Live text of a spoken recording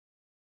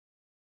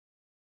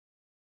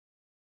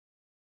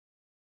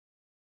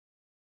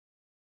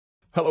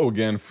Hello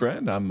again,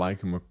 friend. I'm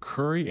Micah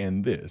McCurry,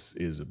 and this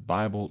is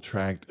Bible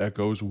Tract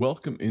Echoes.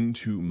 Welcome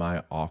into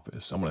my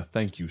office. I want to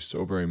thank you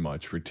so very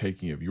much for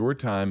taking of your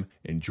time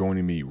and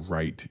joining me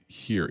right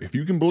here. If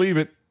you can believe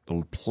it,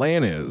 the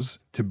plan is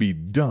to be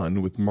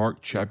done with Mark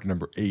chapter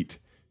number 8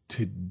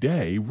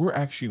 today. We're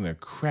actually going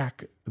to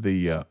crack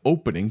the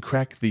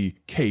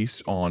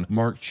case on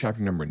Mark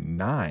chapter number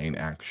 9,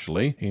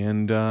 actually.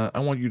 And I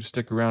want you to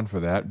stick around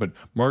for that. But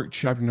Mark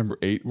chapter number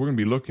 8, we're going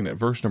to be looking at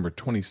verse number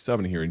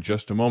 27 here in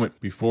just a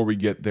moment. Before we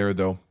get there,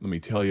 though, let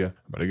me tell you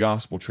about a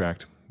gospel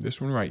tract.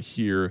 This one right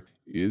here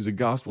is a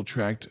gospel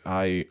tract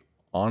I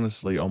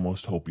honestly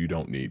almost hope you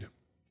don't need.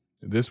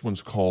 This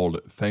one's called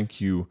Thank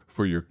You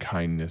for Your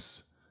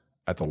Kindness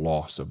at the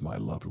Loss of My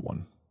Loved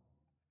One.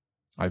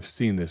 I've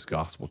seen this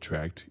gospel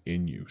tract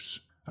in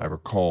use. I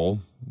recall,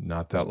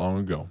 not that long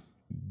ago,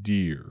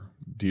 dear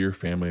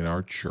family in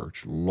our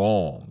church,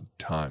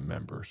 long-time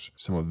members,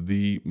 some of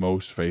the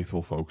most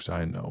faithful folks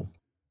I know,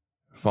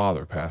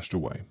 father passed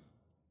away.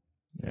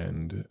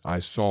 And I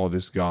saw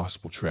this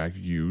gospel tract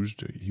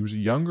used. He was a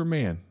younger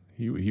man.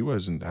 He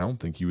wasn't, I don't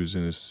think he was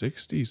in his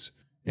 60s.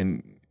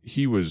 And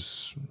he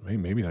was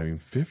maybe not even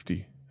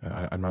 50.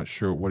 I'm not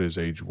sure what his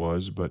age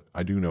was, but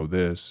I do know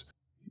this.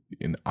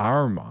 In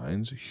our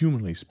minds,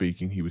 humanly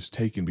speaking, he was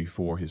taken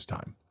before his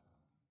time.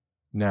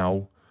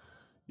 Now,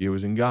 it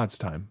was in God's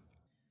time.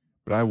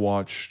 But I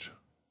watched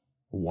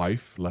a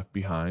wife left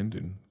behind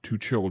and 2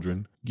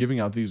 children giving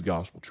out these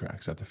gospel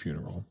tracts at the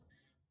funeral.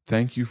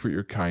 Thank you for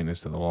your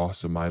kindness and the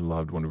loss of my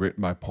loved one,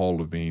 written by Paul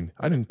Levine.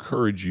 I'd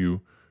encourage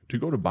you to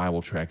go to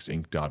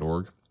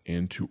BibleTractsInc.org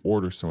and to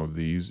order some of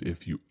these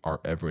if you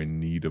are ever in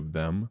need of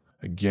them.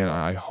 Again,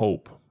 I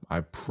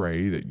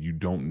pray that you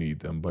don't need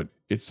them, but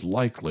it's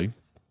likely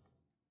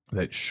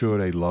that should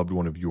a loved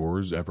one of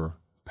yours ever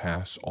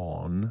pass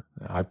on,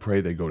 I pray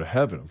they go to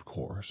heaven, of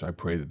course. I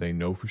pray that they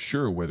know for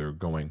sure where they're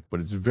going. But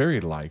it's very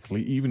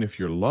likely, even if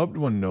your loved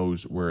one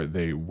knows where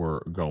they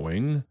were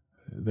going,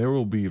 there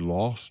will be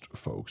lost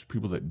folks,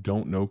 people that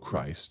don't know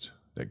Christ,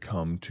 that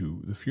come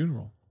to the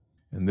funeral.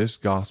 And this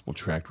gospel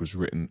tract was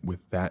written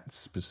with that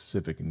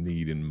specific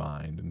need in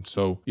mind. And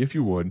so, if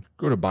you would,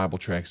 go to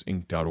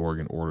BibleTractsInc.org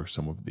and order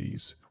some of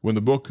these. We're in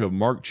the book of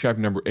Mark, chapter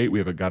number 8. We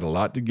have got a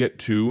lot to get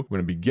to. We're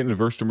going to begin in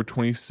verse number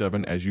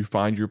 27. As you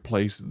find your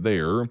place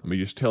there, let me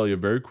just tell you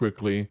very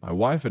quickly, my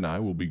wife and I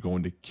will be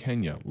going to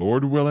Kenya,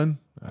 Lord willing.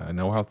 I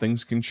know how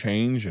things can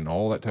change and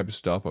all that type of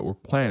stuff, but we're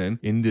planning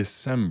in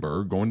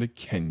December going to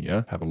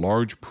Kenya, have a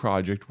large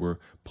project we're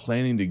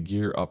planning to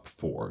gear up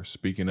for.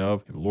 Speaking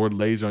of, if the Lord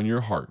lays on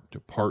your heart to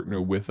partner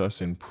with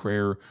us in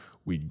prayer,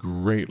 we'd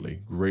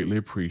greatly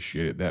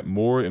appreciate it. That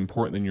more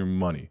important than your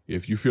money.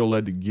 If you feel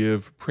led to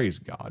give, praise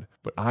God.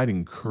 But I'd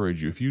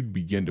encourage you, if you'd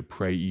begin to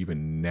pray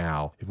even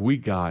now, if we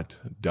got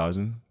a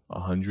dozen,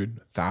 100,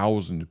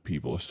 1,000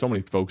 people. There's so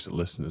many folks that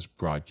listen to this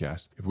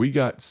broadcast. If we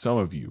got some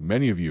of you,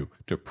 many of you,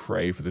 to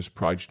pray for this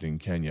project in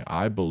Kenya,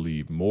 I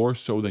believe more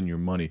so than your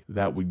money,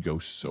 that would go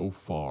so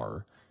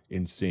far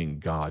in seeing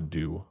God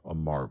do a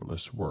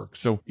marvelous work.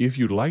 So if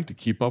you'd like to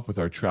keep up with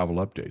our travel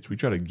updates, we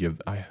try to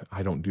give, I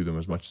don't do them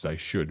as much as I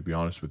should, to be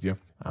honest with you.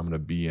 I'm going to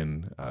be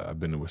I've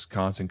been in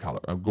Wisconsin,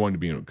 I'm going to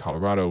be in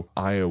Colorado,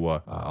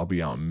 Iowa. I'll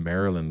be out in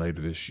Maryland later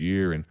this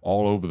year and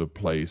all over the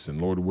place. And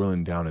Lord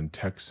willing, down in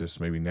Texas,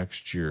 maybe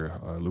next year,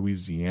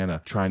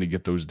 Louisiana, trying to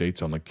get those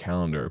dates on the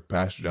calendar.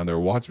 Pastor down there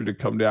wants me to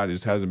come down,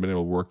 just hasn't been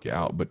able to work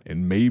out.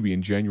 And maybe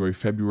in January,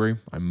 February,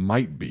 I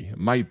might be.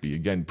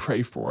 Again,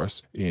 pray for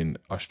us in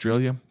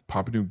Australia,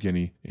 Papua New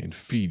Guinea, and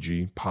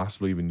Fiji,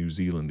 possibly even New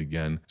Zealand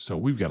again. So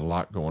we've got a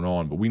lot going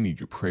on, but we need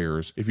your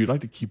prayers. If you'd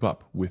like to keep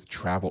up with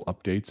travel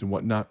updates and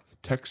whatnot,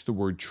 text the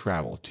word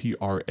travel,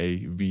 Travel,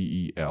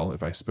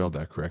 if I spelled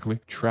that correctly.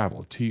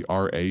 Travel,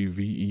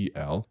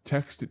 Travel.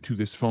 Text it to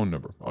this phone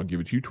number. I'll give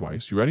it to you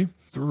twice. You ready?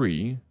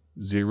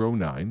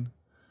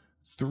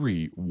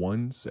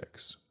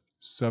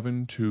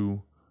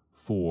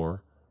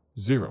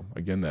 309-316-7240.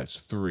 Again, that's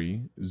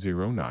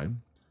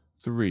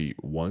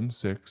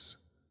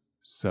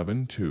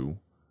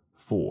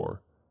 309-316-7240.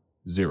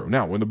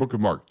 Now, we're in the book of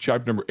Mark,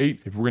 chapter number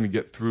 8. If we're going to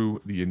get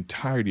through the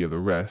entirety of the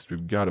rest,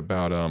 we've got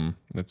about, 12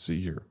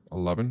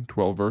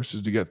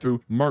 verses to get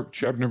through. Mark,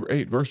 chapter number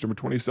 8, verse number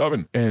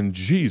 27. And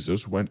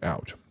Jesus went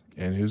out,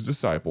 and his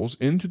disciples,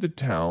 into the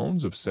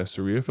towns of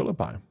Caesarea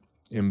Philippi.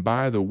 And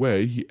by the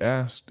way, he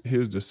asked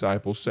his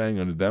disciples, saying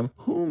unto them,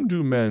 Whom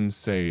do men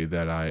say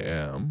that I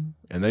am?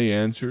 And they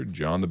answered,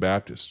 John the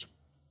Baptist.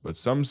 But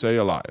some say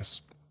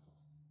Elias,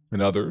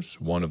 and others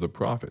one of the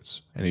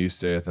prophets. And he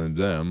saith unto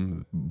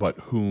them, But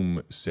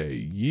whom say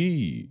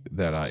ye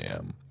that I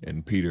am?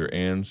 And Peter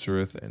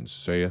answereth and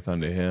saith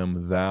unto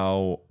him,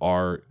 Thou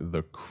art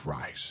the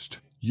Christ.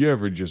 You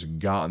ever just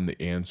gotten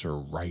the answer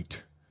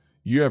right?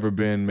 You ever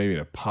been maybe in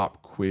a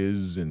pop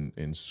quiz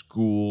in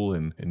school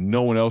and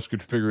no one else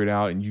could figure it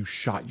out, and you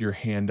shot your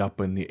hand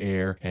up in the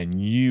air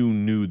and you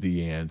knew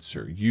the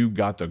answer? You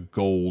got the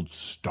gold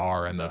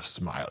star and the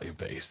smiley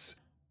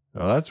face.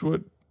 Well, that's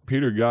what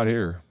Peter got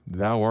here.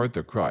 Thou art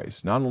the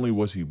Christ. Not only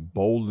was he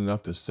bold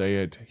enough to say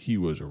it, he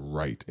was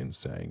right in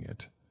saying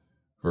it.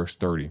 Verse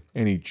 30,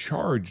 and he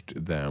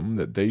charged them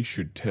that they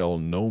should tell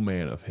no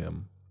man of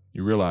him.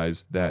 You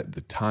realize that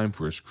the time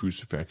for his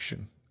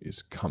crucifixion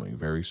is coming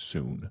very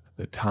soon.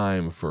 The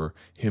time for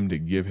him to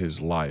give his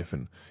life,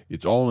 and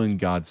it's all in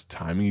God's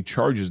time. And he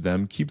charges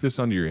them, keep this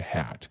under your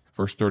hat.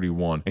 Verse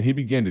 31, and he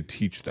began to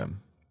teach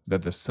them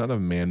that the Son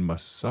of Man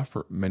must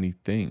suffer many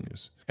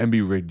things, and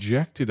be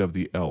rejected of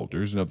the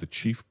elders and of the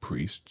chief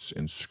priests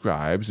and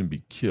scribes, and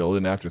be killed,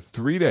 and after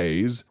 3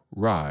 days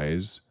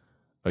rise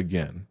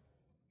again.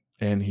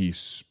 And he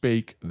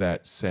spake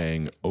that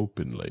saying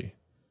openly.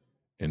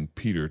 And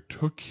Peter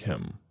took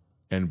him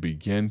and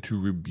began to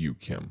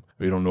rebuke him.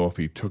 We don't know if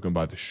he took him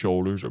by the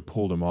shoulders or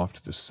pulled him off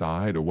to the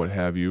side or what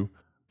have you.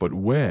 But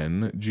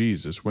when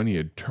he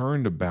had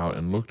turned about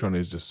and looked on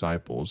his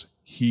disciples,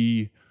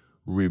 he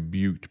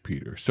rebuked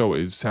Peter. So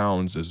it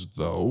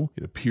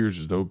appears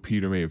as though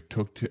Peter may have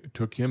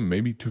took him,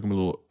 maybe took him a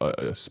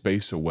little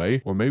space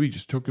away, or maybe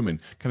just took him and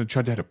kind of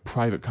tried to have a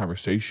private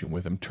conversation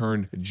with him,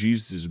 turned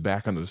Jesus'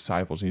 back on the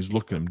disciples, and he's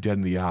looking him dead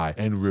in the eye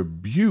and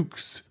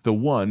rebukes the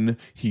one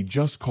he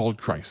just called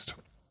Christ.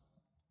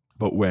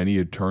 But when he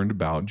had turned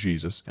about,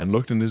 Jesus, and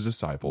looked on his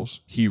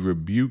disciples, he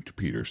rebuked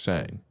Peter,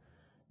 saying,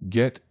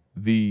 Get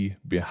thee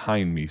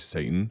behind me,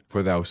 Satan,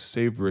 for thou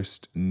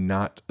savorest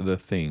not the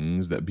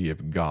things that be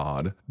of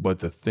God, but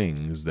the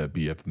things that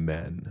be of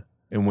men.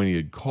 And when he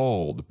had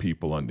called the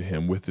people unto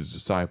him with his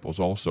disciples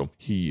also,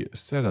 he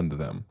said unto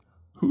them,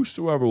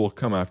 Whosoever will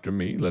come after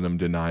me, let him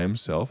deny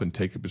himself, and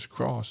take up his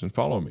cross, and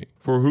follow me.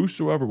 For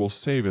whosoever will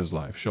save his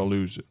life shall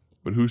lose it.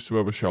 But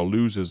whosoever shall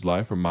lose his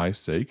life for my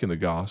sake and the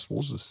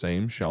gospel's, the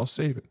same shall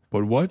save it.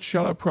 But what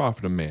shall it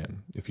profit a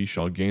man, if he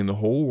shall gain the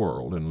whole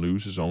world and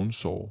lose his own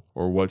soul?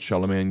 Or what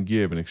shall a man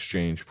give in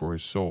exchange for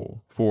his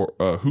soul? For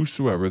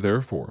whosoever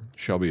therefore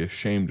shall be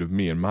ashamed of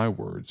me and my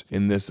words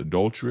in this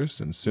adulterous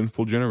and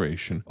sinful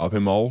generation, of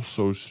him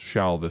also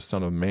shall the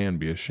Son of Man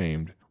be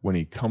ashamed, when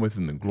he cometh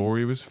in the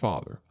glory of his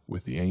Father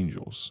with the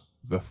angels.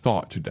 The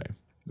thought today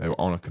that I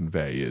want to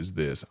convey is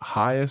this: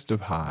 highest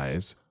of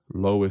highs,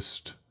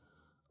 lowest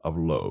of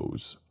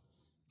lows.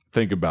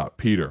 Think about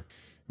Peter.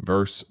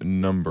 Verse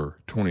number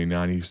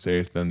 29, he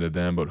saith unto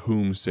them, But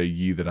whom say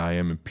ye that I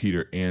am? And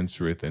Peter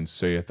answereth and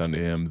saith unto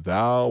him,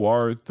 Thou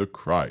art the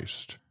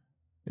Christ.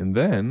 And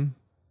then,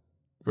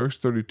 verse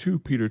 32,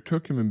 Peter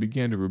took him and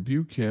began to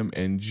rebuke him,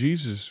 and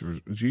Jesus'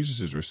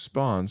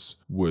 response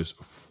was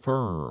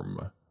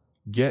firm.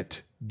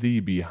 Get thee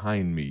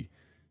behind me,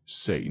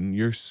 Satan.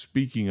 We're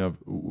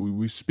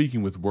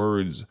speaking with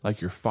words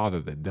like your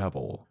father the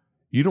devil.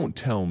 You don't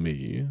tell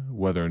me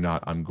whether or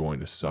not I'm going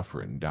to suffer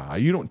and die.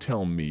 You don't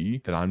tell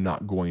me that I'm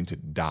not going to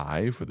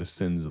die for the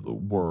sins of the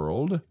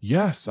world.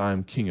 Yes,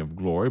 I'm King of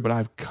Glory, but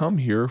I've come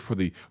here for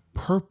the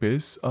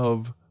purpose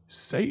of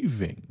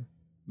saving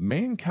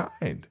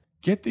mankind.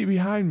 Get thee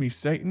behind me,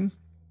 Satan.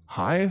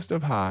 Highest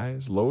of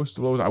highs, lowest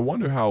of lows. I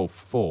wonder how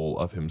full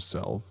of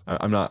himself.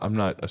 I'm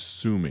not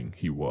assuming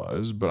he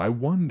was, but I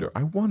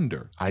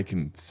wonder. I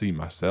can see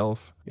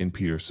myself in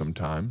Peter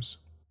sometimes.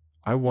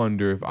 I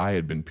wonder if I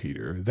had been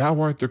Peter.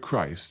 Thou art the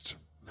Christ.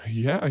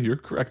 Yeah, you're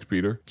correct,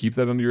 Peter. Keep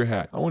that under your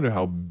hat. I wonder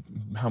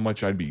how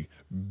much I'd be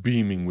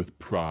beaming with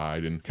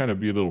pride and kind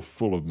of be a little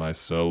full of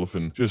myself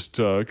and just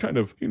kind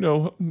of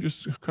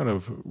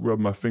rub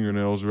my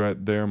fingernails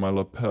right there, my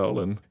lapel,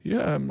 and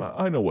yeah,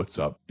 I know what's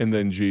up. And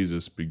then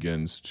Jesus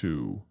begins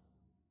to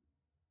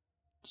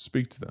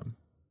speak to them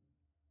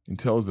and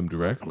tells them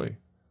directly,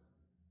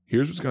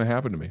 here's what's going to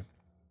happen to me.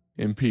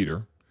 And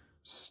Peter,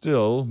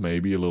 still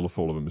maybe a little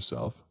full of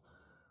himself,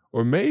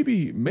 or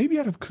maybe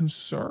out of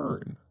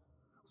concern,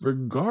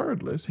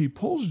 regardless, he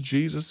pulls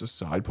Jesus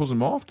aside, pulls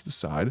him off to the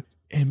side,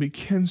 and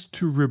begins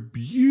to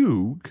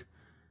rebuke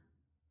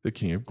the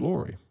King of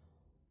Glory.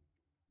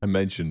 I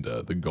mentioned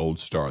the gold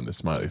star and the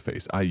smiley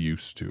face. I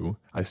used to.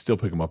 I still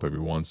pick them up every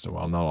once in a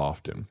while, not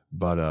often.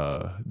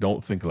 But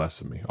don't think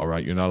less of me, all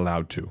right? You're not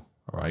allowed to,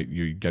 all right?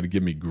 You got to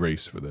give me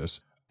grace for this.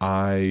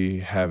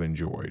 I have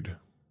enjoyed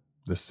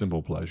the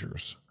simple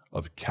pleasures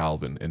of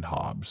Calvin and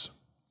Hobbes.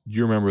 Do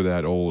you remember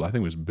that old, I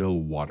think it was Bill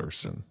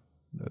Watterson,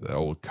 that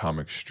old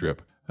comic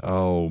strip?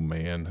 Oh,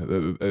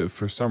 man.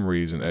 For some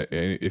reason,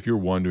 if you're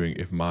wondering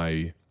if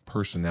my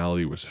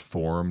personality was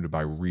formed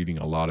by reading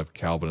a lot of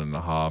Calvin and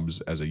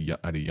Hobbes at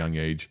a young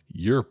age,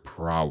 you're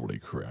probably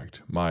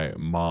correct. My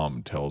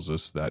mom tells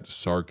us that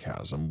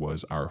sarcasm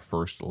was our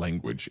first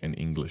language and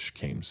English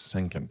came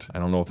second. I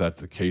don't know if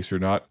that's the case or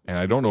not, and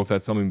I don't know if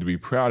that's something to be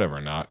proud of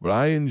or not, but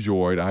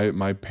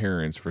my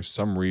parents, for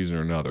some reason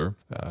or another,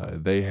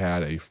 they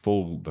had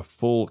the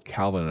full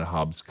Calvin and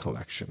Hobbes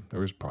collection.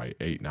 There was probably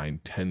 8, 9,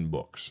 10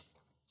 books.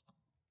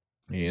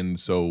 And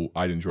so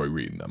I'd enjoy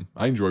reading them.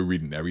 I enjoy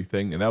reading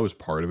everything, and that was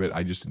part of it.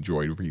 I just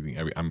enjoyed reading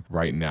I'm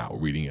right now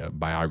reading a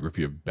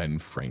biography of Ben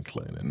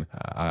Franklin, and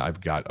I've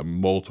got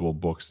multiple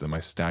books, and my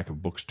stack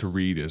of books to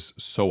read is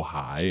so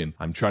high, and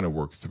I'm trying to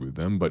work through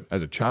them. But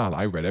as a child,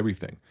 I read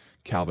everything.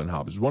 Calvin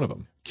Hobbes is one of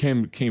them.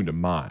 Came to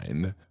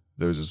mind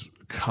There was this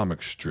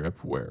comic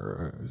strip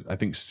where I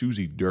think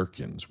Susie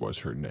Durkins was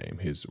her name,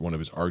 one of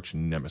his arch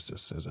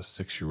nemesis as a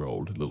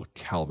 6-year-old little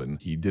Calvin.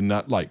 He did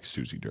not like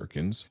Susie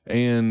Durkins,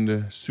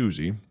 and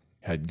Susie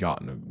had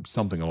gotten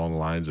something along the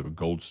lines of a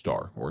gold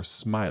star or a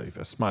smiley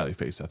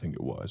face, I think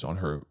it was, on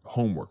her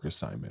homework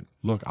assignment.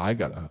 Look, I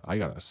got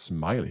a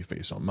smiley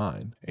face on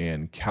mine,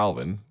 and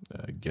Calvin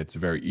gets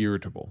very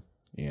irritable.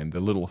 And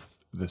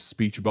the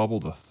speech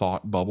bubble, the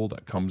thought bubble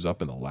that comes up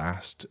in the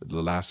last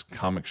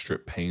comic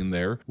strip pane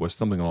there was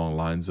something along the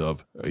lines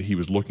of he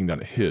was looking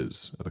down at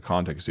the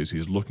context is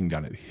he's looking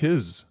down at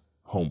his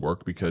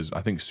homework because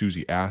I think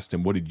Susie asked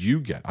him, "What did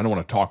you get? I don't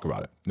want to talk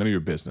about it. None of your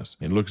business."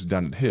 And looks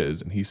down at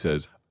his and he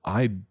says,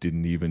 "I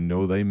didn't even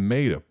know they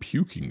made a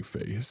puking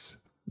face."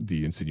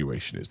 The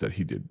insinuation is that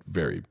he did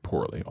very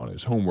poorly on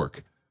his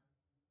homework.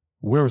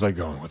 Where was I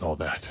going with all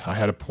that? I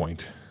had a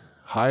point.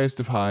 Highest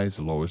of highs,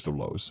 lowest of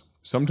lows.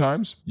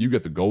 Sometimes you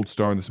get the gold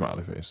star and the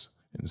smiley face,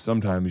 and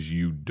sometimes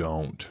you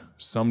don't.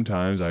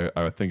 Sometimes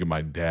I think of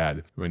my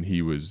dad when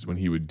he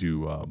would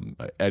do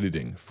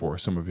editing for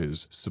some of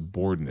his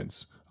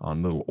subordinates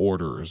on little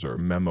orders or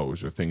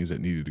memos or things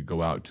that needed to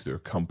go out to their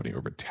company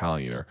or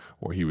battalion,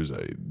 or he was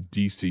a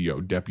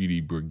DCO,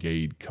 Deputy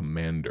Brigade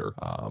Commander,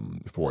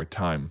 for a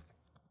time.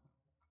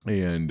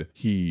 And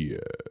he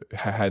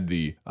had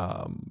the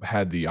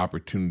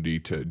opportunity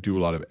to do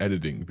a lot of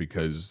editing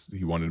because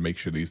he wanted to make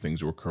sure these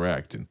things were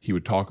correct. And he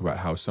would talk about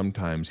how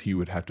sometimes he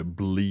would have to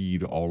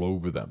bleed all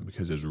over them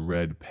because his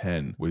red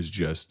pen was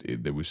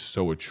it was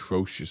so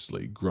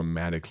atrociously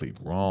grammatically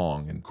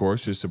wrong. And of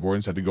course, his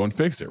subordinates had to go and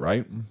fix it,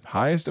 right?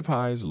 Highest of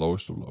highs,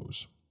 lowest of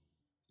lows.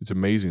 It's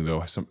amazing,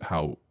 though,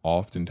 how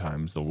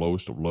oftentimes the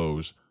lowest of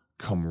lows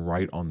come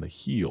right on the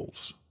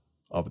heels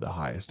of the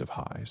highest of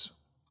highs.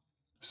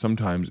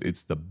 Sometimes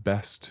it's the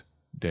best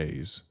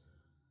days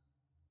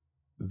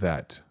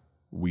that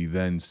we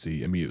then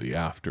see immediately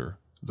after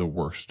the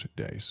worst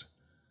days.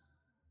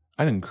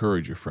 I'd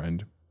encourage you,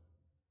 friend,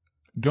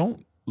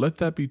 don't let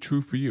that be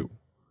true for you.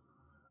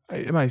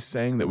 Am I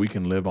saying that we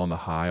can live on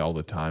the high all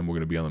the time? We're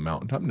going to be on the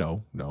mountaintop?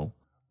 No.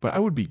 But I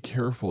would be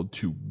careful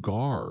to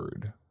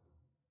guard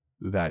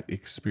that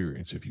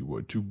experience, if you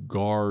would, to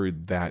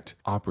guard that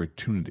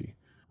opportunity.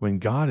 When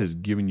God has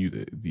given you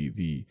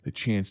the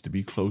chance to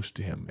be close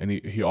to him, and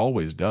he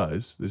always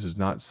does, this is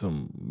not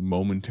some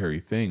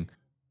momentary thing,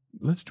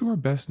 let's do our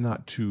best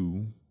not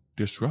to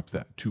disrupt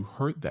that, to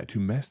hurt that, to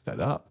mess that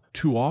up.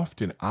 Too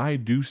often I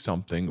do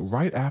something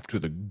right after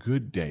the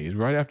good days,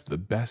 right after the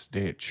best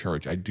day at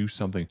church. I do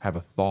something, have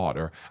a thought,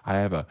 or I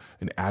have an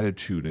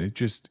attitude, and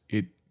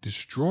it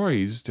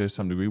destroys to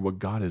some degree what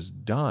God has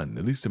done,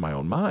 at least in my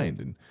own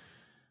mind. And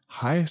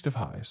highest of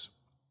highs,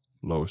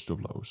 lowest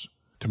of lows.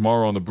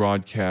 Tomorrow on the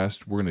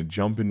broadcast, we're going to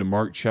jump into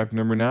Mark chapter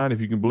number 9. If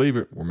you can believe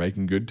it, we're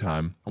making good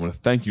time. I want to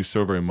thank you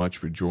so very much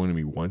for joining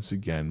me once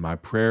again. My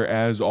prayer,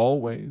 as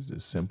always,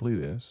 is simply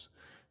this.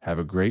 Have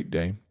a great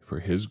day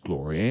for his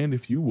glory. And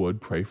if you would,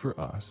 pray for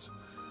us.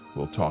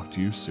 We'll talk to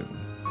you soon.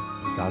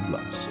 God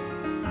bless.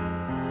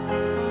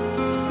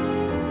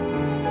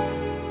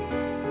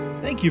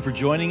 Thank you for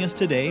joining us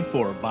today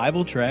for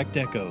Bible Tract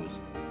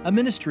Echoes, a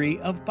ministry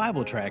of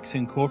Bible Tracts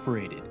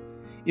Incorporated.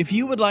 If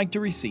you would like to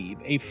receive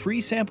a free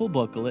sample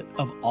booklet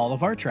of all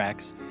of our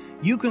tracts,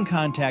 you can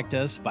contact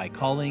us by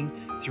calling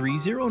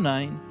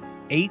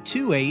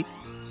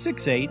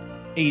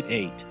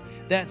 309-828-6888.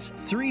 That's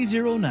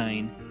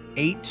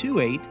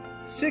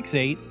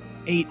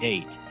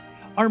 309-828-6888.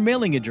 Our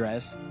mailing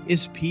address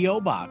is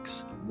P.O.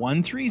 Box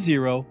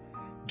 130,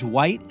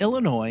 Dwight,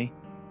 Illinois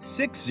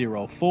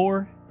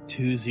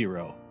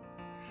 60420.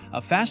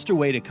 A faster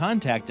way to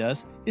contact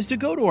us is to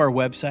go to our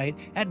website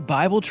at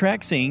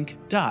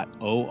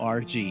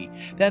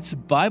BibleTractsInc.org. That's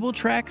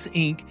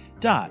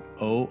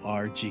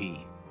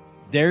BibleTractsInc.org.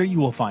 There you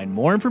will find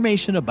more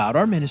information about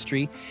our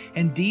ministry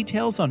and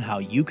details on how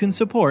you can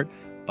support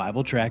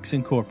Bible Tracts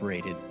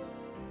Incorporated.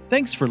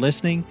 Thanks for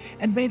listening,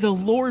 and may the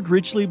Lord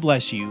richly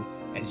bless you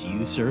as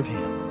you serve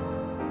Him.